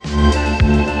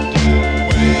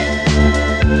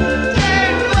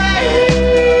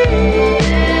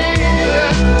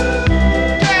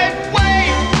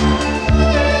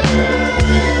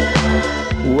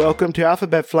welcome to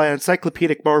Alphabet Fly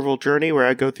Encyclopedic Marvel Journey, where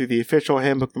I go through the official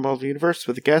handbook of the Marvel Universe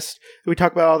with a guest. We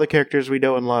talk about all the characters we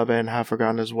know and love and have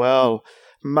forgotten as well.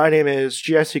 My name is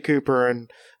Jesse Cooper, and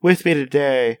with me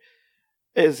today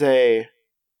is a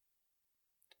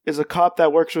cop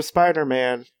that works with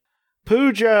Spider-Man,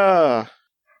 Pooja!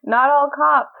 Not all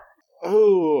cops.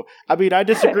 Oh, I mean, I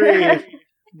disagree,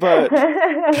 but...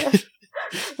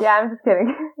 Yeah, I'm just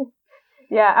kidding.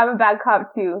 Yeah, I'm a bad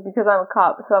cop too, because I'm a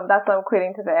cop, so that's why I'm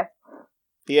quitting today.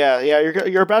 Yeah,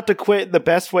 you're about to quit in the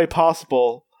best way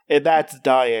possible, and that's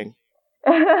dying.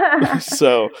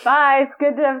 So... Bye, it's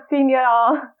good to have seen you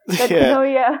all. Good to know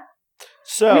you.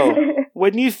 So,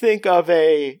 when you think of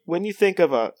a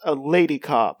lady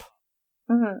cop,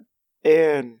 mm-hmm.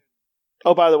 and...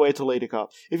 Oh, by the way, it's a lady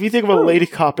cop. If you think of a lady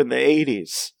cop in the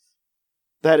 80s,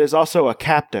 that is also a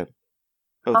captain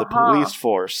of the police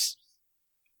force,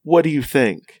 what do you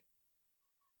think?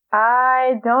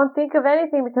 I don't think of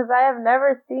anything because I have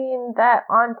never seen that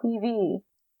on TV.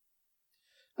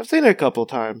 I've seen it a couple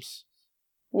times.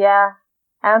 Yeah,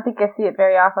 I don't think I see it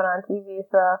very often on TV,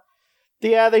 so...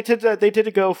 Yeah, they tend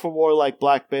to go for more like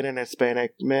black men and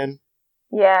Hispanic men.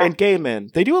 Yeah. And gay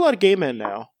men. They do a lot of gay men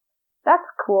now. That's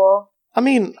cool. I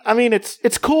mean,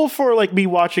 it's cool for like me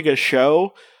watching a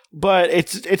show, but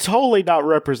it's wholly not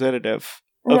representative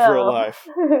of real life.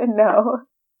 No.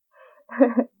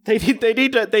 They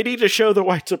need to show the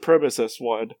white supremacist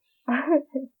one.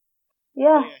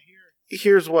 Yeah.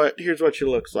 Here's what she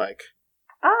looks like.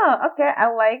 Oh, okay.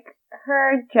 I like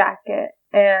her jacket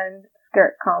and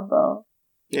skirt combo.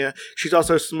 Yeah, she's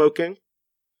also smoking,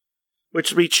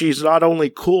 which means she's not only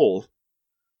cool,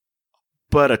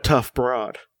 but a tough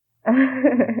broad.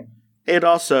 And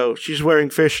also, she's wearing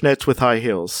fishnets with high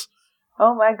heels.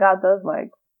 Oh my god, those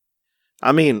legs.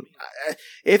 I mean,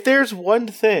 if there's one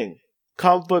thing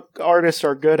comic book artists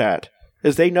are good at,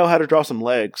 is they know how to draw some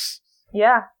legs.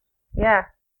 Yeah.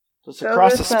 It's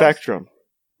across the spectrum.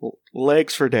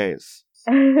 Legs for days.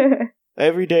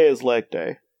 Every day is leg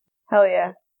day. Hell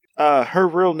yeah. Her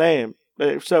real name.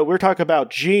 So we're talking about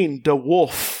Jean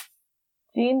DeWolff.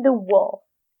 Jean DeWolff.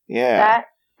 Yeah.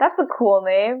 That's a cool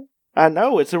name. I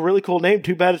know, it's a really cool name.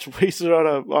 Too bad it's wasted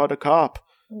on a cop.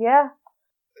 Yeah.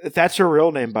 That's her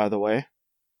real name, by the way.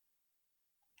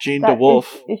 Jean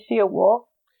DeWolff. Is she a wolf?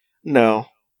 No.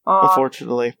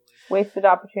 Unfortunately. Wasted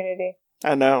opportunity.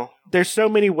 I know. There's so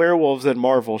many werewolves in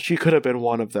Marvel. She could have been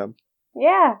one of them.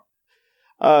 Yeah.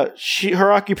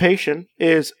 Her occupation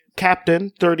is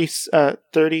Captain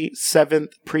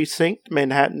 37th Precinct,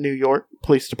 Manhattan, New York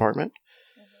Police Department.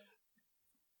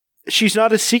 Mm-hmm. She's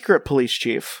not a secret police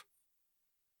chief.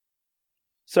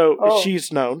 So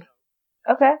she's known.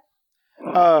 Okay.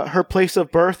 Her place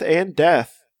of birth and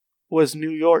death was New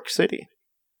York City.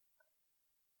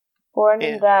 Born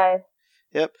and died.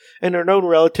 Yep. And her known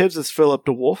relatives is Philip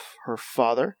DeWolff, her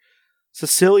father,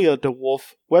 Cecilia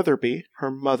DeWolff Weatherby,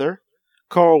 her mother,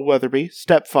 Carl Weatherby,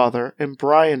 stepfather, and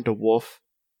Brian DeWolff,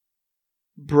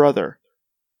 brother.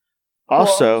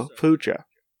 Also, Pooja.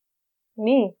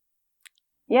 Me.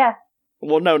 Yeah.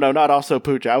 Well, no, not also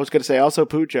Pooja. I was going to say also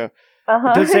Pooja.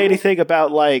 It doesn't say anything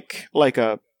about like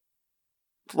a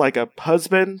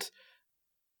husband.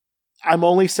 I'm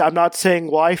not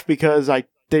saying wife because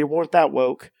they weren't that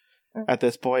woke at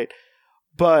this point,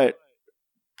 but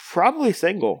probably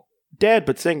single, dead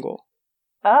but single.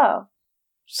 Oh,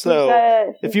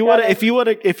 so if you want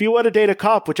to date a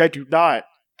cop, which I do not.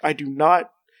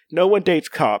 No one dates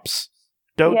cops.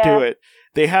 Don't do it.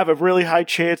 They have a really high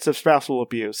chance of spousal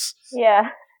abuse. Yeah.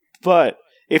 But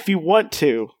if you want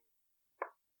to,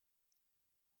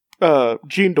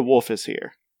 Jean DeWolff is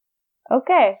here.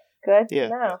 Okay, good. Yeah.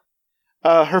 No.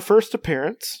 Her first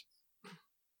appearance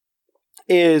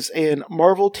is in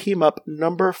Marvel Team Up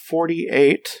number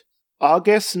 48,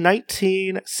 August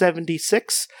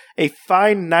 1976, A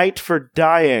Fine Night for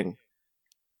Dying.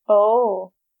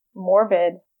 Oh,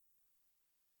 morbid.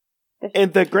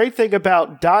 And the great thing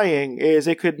about dying is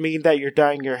it could mean that you're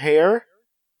dyeing your hair,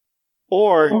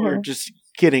 or you're just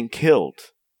getting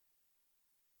killed.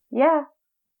 Yeah.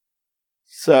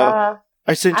 So,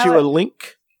 I sent you a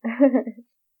link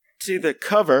to the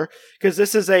cover, because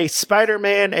this is a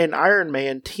Spider-Man and Iron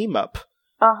Man team-up.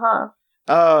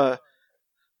 I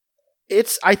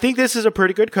think this is a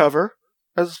pretty good cover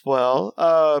as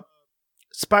well.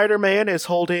 Spider-Man is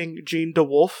holding Jean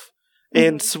DeWolff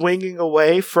and swinging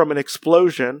away from an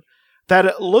explosion that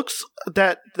it looks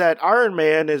that Iron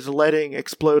Man is letting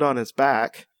explode on his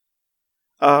back.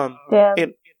 And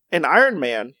Iron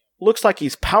Man looks like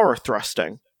he's power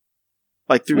thrusting,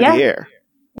 like through the air.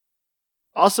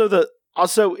 Also,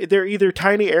 they're either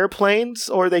tiny airplanes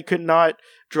or they could not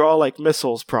draw like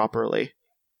missiles properly.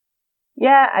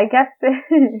 Yeah, I guess they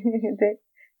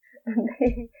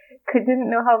didn't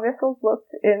know how missiles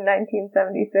looked in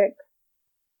 1976.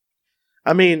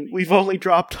 I mean, we've only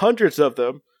dropped hundreds of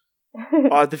them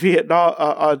on the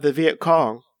Viet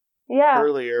Cong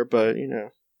earlier, but you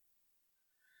know.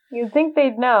 You'd think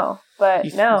they'd know, but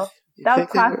no. That was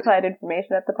classified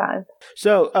information at the time.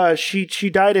 So, she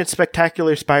died in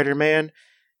Spectacular Spider-Man,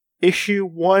 issue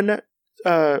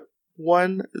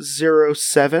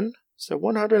 107. So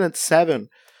 107.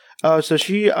 So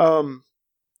she and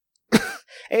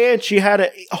she had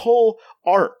a whole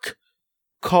arc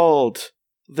called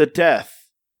 "The Death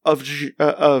of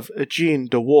Jean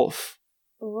DeWolff."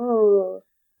 Ooh,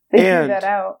 they figured that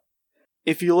out.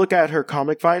 If you look at her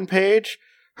Comic Vine page,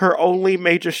 her only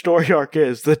major story arc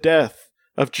is the death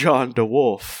of John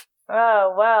DeWolff.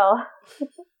 Oh well.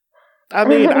 I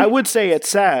mean, I would say it's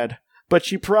sad, but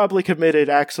she probably committed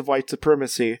acts of white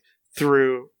supremacy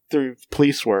through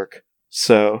police work.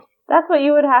 So that's what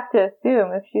you would have to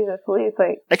assume if she's a police,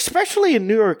 like especially in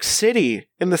New York City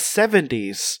in the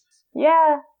 70s.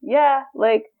 Yeah.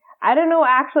 Like I don't know what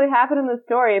actually happened in the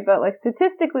story, but like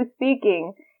statistically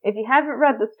speaking, if you haven't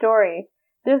read the story,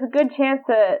 there's a good chance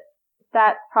that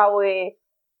that's probably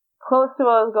close to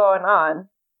what was going on.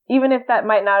 Even if that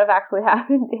might not have actually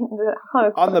happened in the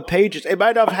Holocaust. On the pages. It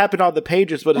might not have happened on the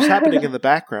pages, but it's happening in the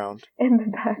background. In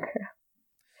the background.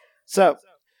 So,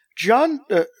 John,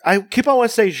 I keep on wanting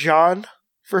to say Jean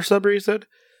for some reason.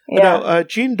 Yeah. No,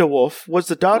 Jean DeWolff was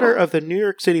the daughter of the New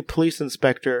York City police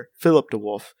inspector, Philip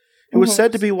DeWolff, who was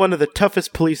said to be one of the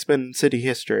toughest policemen in city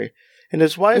history. And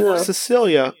his wife,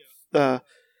 Cecilia,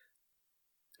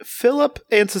 Philip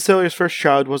and Cecilia's first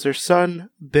child was their son,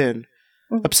 Ben.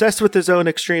 Obsessed with his own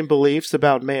extreme beliefs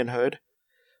about manhood,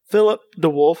 Philip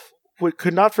DeWolff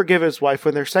could not forgive his wife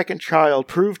when their second child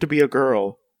proved to be a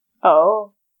girl.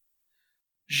 Oh.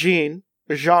 Jean,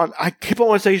 I keep on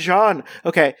wanting to say Jean.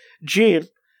 Okay, Jean,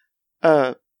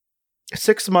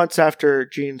 6 months after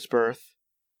Jean's birth,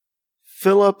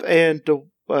 Philip and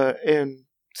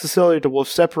Cecilia DeWolff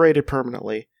separated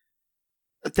permanently.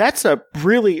 That's a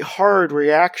really hard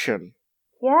reaction.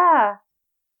 Yeah.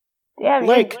 Yeah,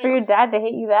 like, for your dad to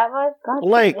hate you that much? God,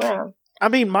 like, damn. I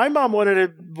mean, my mom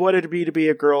wanted me to be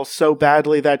a girl so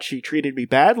badly that she treated me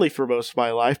badly for most of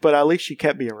my life, but at least she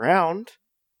kept me around.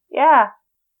 Yeah.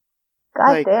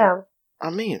 God damn. I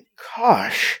mean,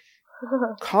 gosh.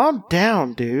 Calm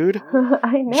down, dude.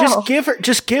 I know.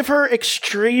 Just give her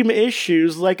extreme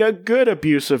issues like a good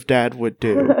abusive dad would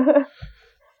do.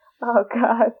 Oh,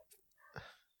 God.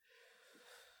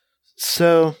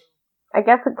 So, I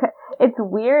guess it's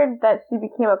weird that she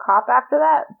became a cop after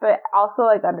that, but also,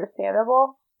 like,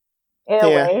 understandable in a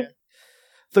way.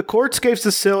 The courts gave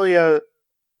Cecilia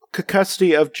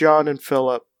custody of John and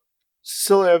Philip.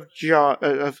 Cecilia of John...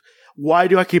 why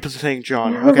do I keep saying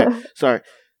John? Okay, sorry.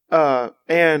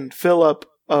 And Philip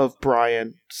of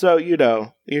Brian. So, you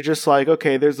know, you're just like,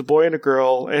 okay, there's a boy and a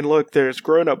girl, and look, there's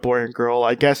grown-up boy and girl.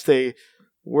 I guess they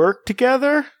work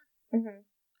together? Mm-hmm.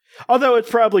 Although it's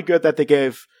probably good that they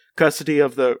gave custody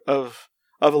of a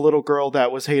little girl that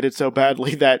was hated so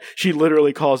badly that she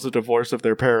literally caused the divorce of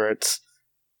their parents.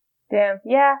 Damn.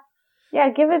 Yeah. Yeah,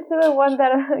 give it to the one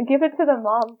that give it to the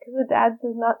mom, because the dad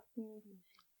does not seem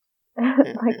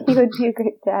like he would be a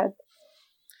great dad.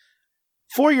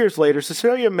 4 years later,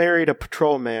 Cecilia married a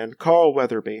patrolman, Carl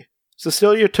Weatherby.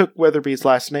 Cecilia took Weatherby's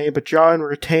last name, but John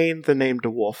retained the name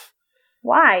DeWolff.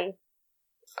 Why?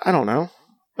 I don't know.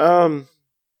 Why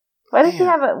does she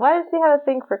have a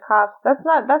thing for cops? That's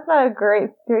not a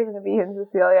great situation to be in,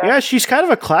 Cecilia. Yeah, she's kind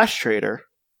of a class traitor.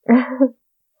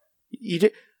 You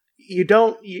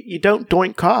don't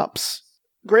doink cops.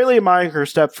 Greatly admiring her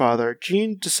stepfather,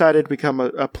 Jean decided to become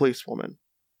a policewoman.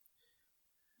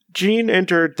 Jean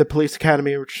entered the police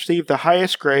academy and received the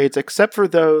highest grades except for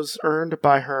those earned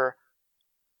by her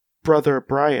brother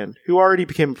Brian, who already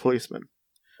became a policeman.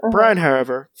 Mm-hmm. Brian,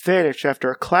 however, vanished after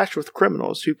a clash with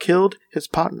criminals who killed his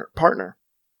partner.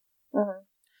 Mm-hmm.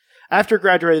 After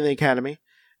graduating the academy,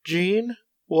 Jean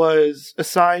was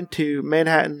assigned to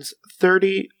Manhattan's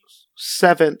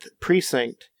 37th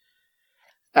precinct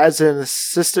as an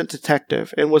assistant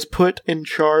detective and was put in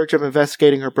charge of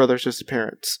investigating her brother's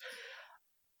disappearance.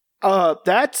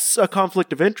 That's a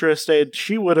conflict of interest, and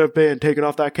she would have been taken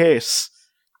off that case.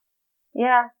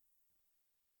 Yeah.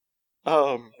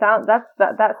 That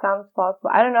sounds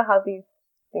plausible. I don't know how these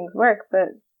things work, but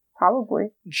probably.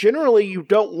 Generally, you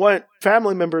don't want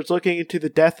family members looking into the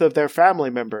death of their family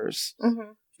members,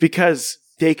 mm-hmm. because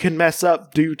they can mess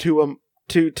up due to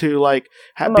being too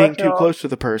close to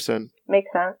the person.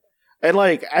 Makes sense. And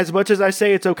as much as I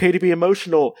say it's okay to be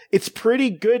emotional, it's pretty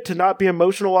good to not be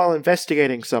emotional while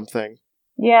investigating something.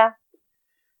 Yeah.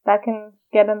 That can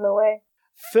get in the way.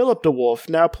 Philip DeWolf,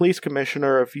 now police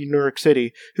commissioner of New York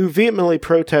City, who vehemently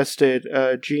protested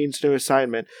Jean's new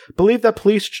assignment, believed that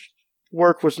police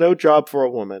work was no job for a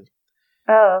woman.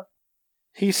 Oh.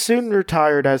 He soon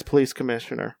retired as police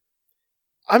commissioner.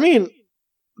 I mean,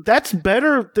 that's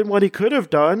better than what he could have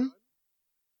done.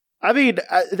 I mean,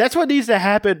 that's what needs to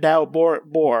happen now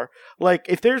more. Like,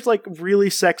 if there's, like, really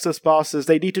sexist bosses,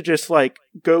 they need to just, like,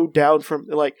 go down from,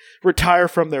 like, retire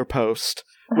from their post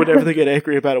whenever they get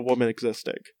angry about a woman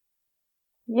existing.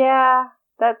 Yeah,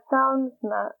 that sounds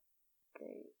not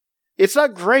great. It's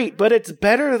not great, but it's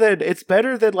better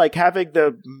than, like, having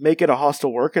to make it a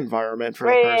hostile work environment for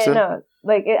the person. Yeah, no.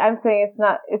 Like, I'm saying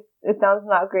it sounds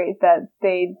not great that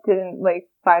they didn't, like,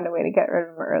 find a way to get rid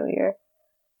of him earlier.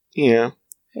 Yeah.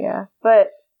 Yeah, but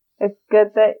it's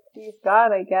good that he's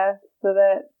gone, I guess, so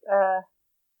that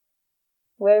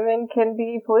women can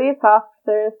be police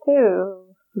officers too.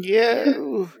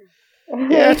 Yeah.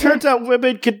 Yeah, turns out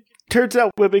women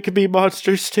can be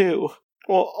monsters too.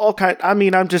 Well,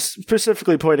 I'm just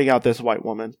specifically pointing out this white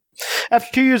woman.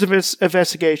 After 2 years of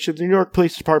investigation, the New York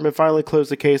Police Department finally closed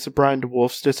the case of Brian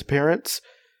DeWolf's disappearance,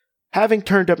 having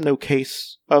turned up no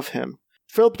case of him.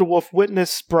 Philip DeWolf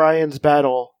witnessed Brian's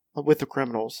battle with the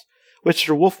criminals, which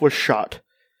DeWolf was shot.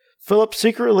 Philip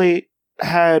secretly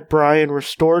had Brian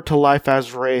restored to life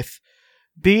as Wraith,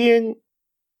 being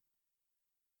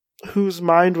whose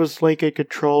mind was linked and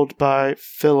controlled by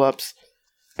Philip's.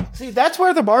 See, that's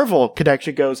where the Marvel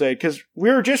connection goes in, because we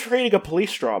were just reading a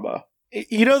police drama.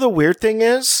 You know, the weird thing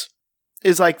is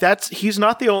like he's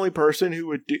not the only person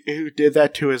who did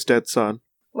that to his dead son.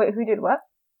 Wait, who did what?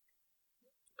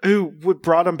 Who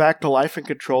brought him back to life and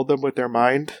controlled them with their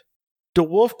mind.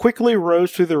 DeWolf quickly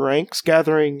rose through the ranks,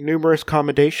 gathering numerous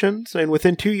commendations, and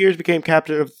within 2 years became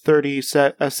captain of the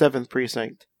 37th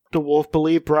Precinct. DeWolf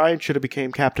believed Brian should have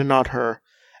become captain, not her.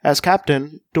 As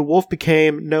captain, DeWolf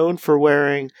became known for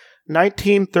wearing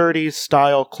 1930s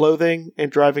style clothing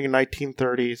and driving a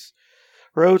 1930s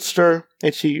roadster,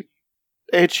 and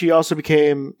she also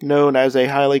became known as a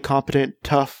highly competent,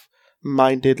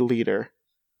 tough-minded leader.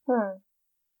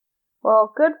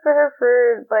 Well, good for her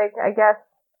for, like, I guess,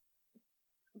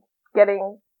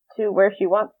 getting to where she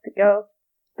wants to go.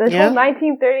 This whole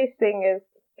 1930s thing is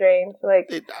strange. Like,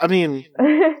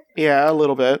 yeah, a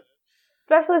little bit.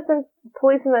 Especially since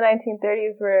police in the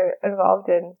 1930s were involved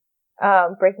in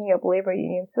breaking up labor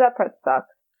unions, so that part sucks.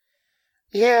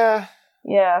 Yeah.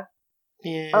 Yeah.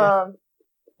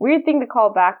 Weird thing to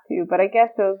call back to, but I guess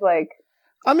it was like.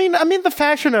 I mean, the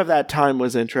fashion of that time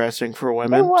was interesting for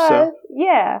women. It was,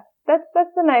 yeah.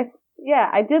 That's a nice. Yeah,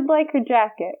 I did like her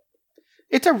jacket.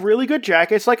 It's a really good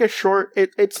jacket. It's like a short.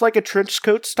 It's like a trench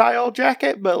coat style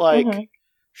jacket, but like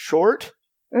short.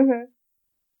 Mm-hmm.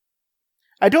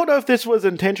 I don't know if this was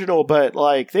intentional, but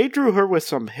like they drew her with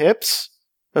some hips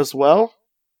as well.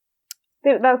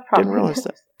 That was probably. Didn't realize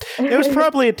that. It was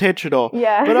probably intentional.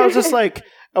 Yeah. But I was just like,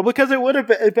 because it would have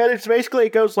been. But it's basically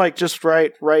it goes like just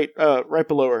right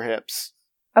below her hips.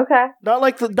 Okay.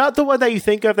 Not the one that you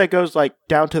think of that goes like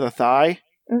down to the thigh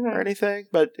or anything,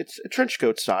 but it's a trench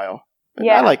coat style.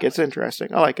 Yeah. I like it. It's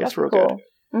interesting. I like it. It's real cool.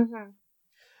 Good. Mm-hmm.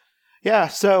 Yeah,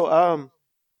 so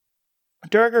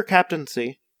during her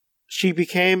captaincy, she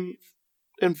became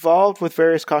involved with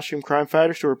various costume crime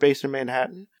fighters who were based in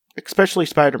Manhattan, especially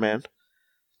Spider-Man.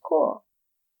 Cool.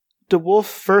 DeWolf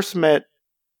first met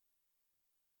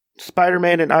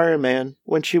Spider-Man and Iron Man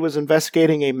when she was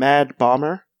investigating a mad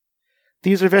bomber.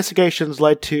 These investigations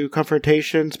led to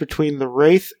confrontations between the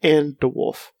Wraith and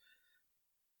DeWolf.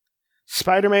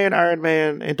 Spider-Man, Iron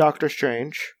Man, and Doctor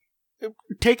Strange.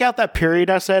 Take out that period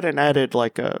I said and added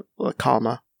like a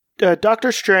comma.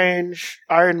 Doctor Strange,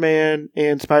 Iron Man,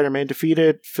 and Spider-Man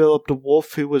defeated Philip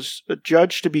DeWolf, who was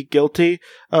judged to be guilty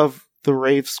of the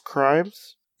Wraith's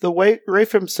crimes. The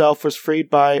Wraith himself was freed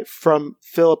from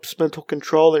Philip's mental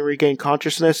control and regained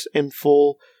consciousness and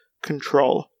full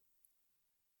control.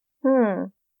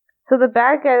 So the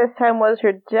bad guy this time was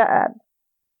her dad.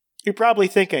 You're probably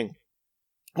thinking,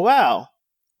 wow,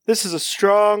 this is a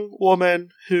strong woman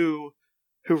who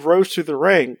rose through the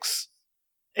ranks.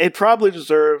 It probably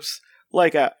deserves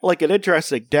like an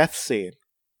interesting death scene.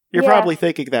 You're probably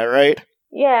thinking that, right?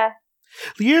 Yeah.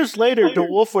 Years later,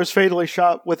 DeWolf was fatally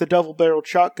shot with a double-barreled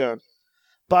shotgun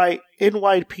by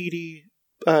NYPD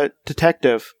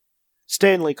detective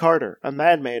Stanley Carter, a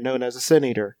madman known as a Sin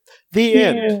Eater. The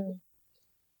end.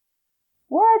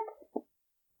 What?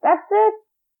 That's it?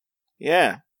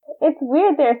 Yeah. It's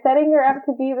weird they're setting her up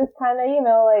to be this kind of,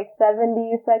 like,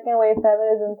 70s second wave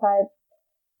feminism type.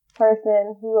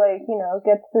 person who, like,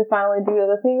 gets to finally do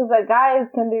the things that guys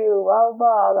can do, blah, blah,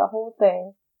 blah, the whole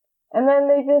thing. And then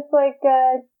they just, like,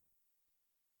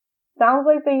 sounds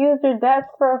like they used her death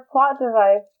for a plot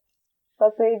device.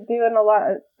 But they do in a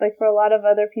lot, like, for a lot of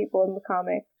other people in the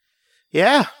comics.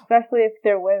 Yeah. Especially if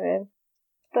they're women.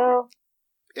 So,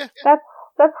 yeah.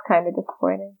 That's kind of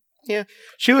disappointing. Yeah.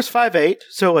 She was 5'8",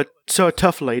 so a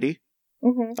tough lady.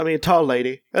 Mm-hmm. I mean, a tall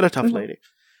lady and a tough lady.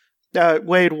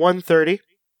 Weighed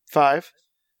 135.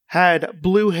 Had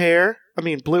blue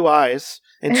eyes,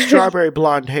 and strawberry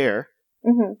blonde hair.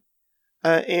 Mm-hmm.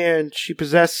 And she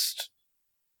possessed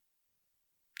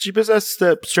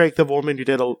the strength of a woman who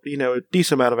did a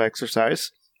decent amount of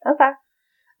exercise. Okay.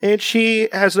 And she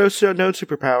has no known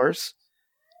superpowers.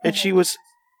 And she was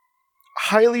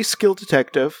highly skilled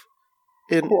detective,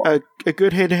 and a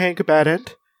good hand-to-hand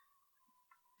combatant,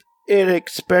 and an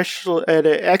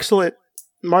excellent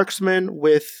marksman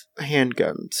with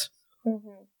handguns.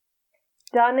 Mm-hmm.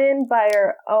 Done in by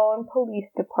her own police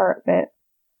department.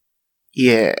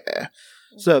 Yeah.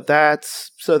 So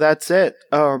that's it.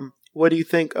 What do you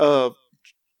think of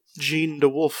Jean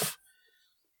DeWolf?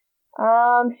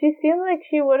 She seemed like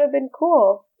she would have been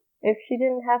cool if she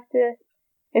didn't have to.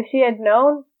 If she had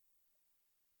known,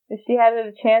 if she had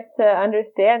a chance to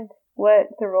understand what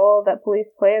the role that police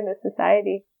play in this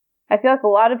society. I feel like a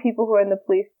lot of people who are in the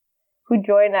police who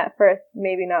join at first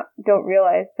maybe don't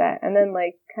realize that, and then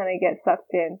like kind of get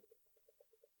sucked in.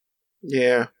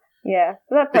 Yeah. Yeah.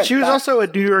 So that part she was also a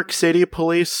New York City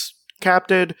police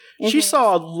captain. Mm-hmm. She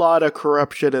saw a lot of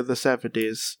corruption in the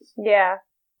 70s. Yeah.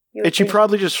 And she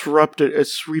probably just swept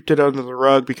it under the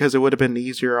rug because it would have been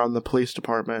easier on the police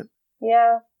department.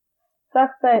 Yeah.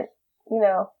 Sucks that,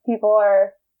 people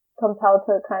are compelled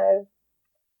to kind of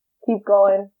keep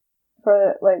going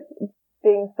for, like,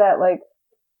 things that, like,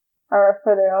 are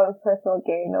for their own personal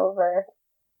gain over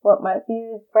what might be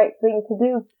the right thing to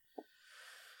do.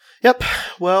 Yep.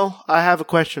 Well, I have a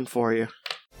question for you.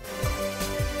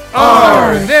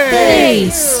 Are they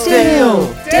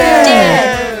still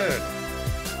dead?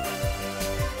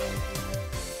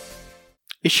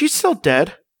 Is she still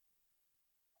dead?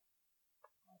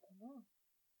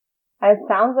 It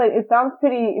sounds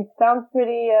pretty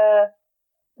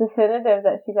definitive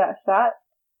that she got shot,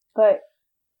 but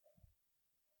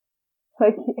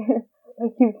like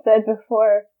you've said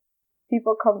before,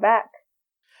 people come back.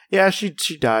 Yeah, she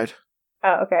died.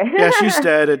 Oh, okay. Yeah, she's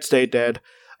dead and stayed dead.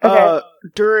 Okay.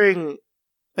 During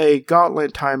a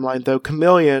Gauntlet timeline, though,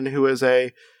 Chameleon, who is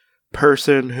a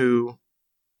person who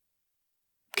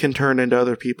can turn into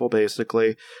other people,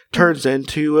 basically, turns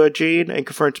into Jean and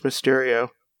confronts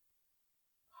Mysterio.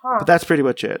 Huh. But that's pretty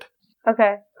much it.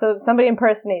 Okay, so somebody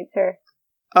impersonates her.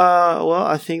 Well,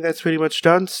 I think that's pretty much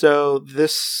done. So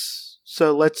let's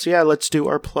do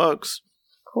our plugs.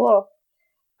 Cool.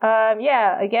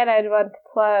 Again, I'd want to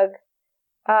plug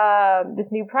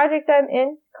this new project I'm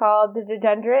in called The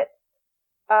Degenerates.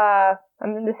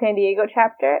 I'm in the San Diego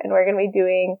chapter, and we're going to be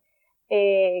doing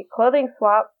a clothing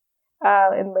swap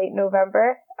in late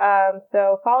November.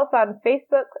 So follow us on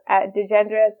Facebook at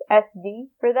Degenerates SD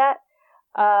for that.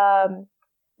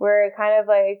 We're kind of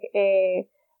like a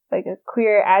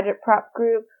queer agitprop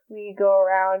group. We go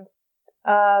around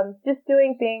just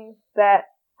doing things that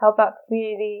help out the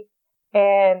community,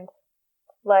 and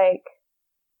like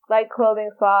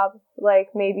clothing swaps,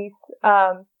 like maybe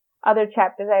other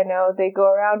chapters I know, they go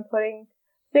around putting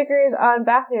stickers on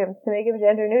bathrooms to make them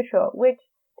gender neutral, which,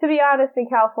 to be honest, in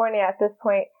California at this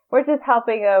point, we're just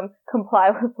helping them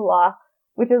comply with the law,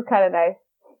 which is kind of nice.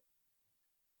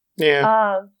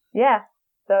 Yeah. Yeah.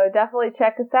 So definitely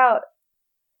check us out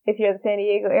if you're in the San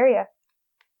Diego area.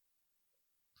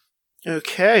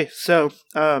 Okay, so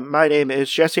my name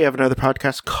is Jesse. I have another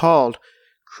podcast called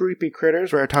Creepy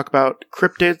Critters, where I talk about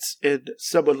cryptids in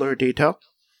somewhat lower detail.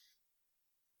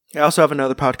 I also have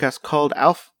another podcast called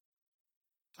Alf.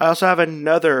 I also have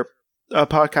another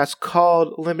podcast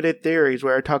called Limited Theories,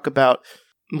 where I talk about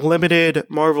limited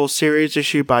Marvel series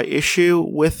issue by issue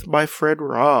with my friend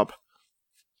Rob.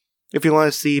 If you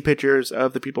want to see pictures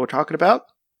of the people we're talking about,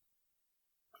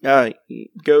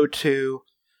 go to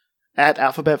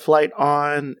 @AlphabetFlight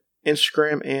on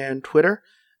Instagram and Twitter.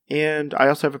 And I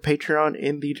also have a Patreon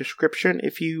in the description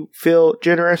if you feel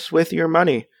generous with your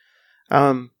money.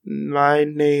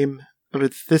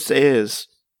 This is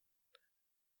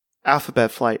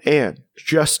Alphabet Flight, and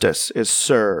justice is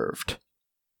served.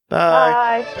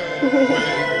 Bye.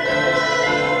 Bye.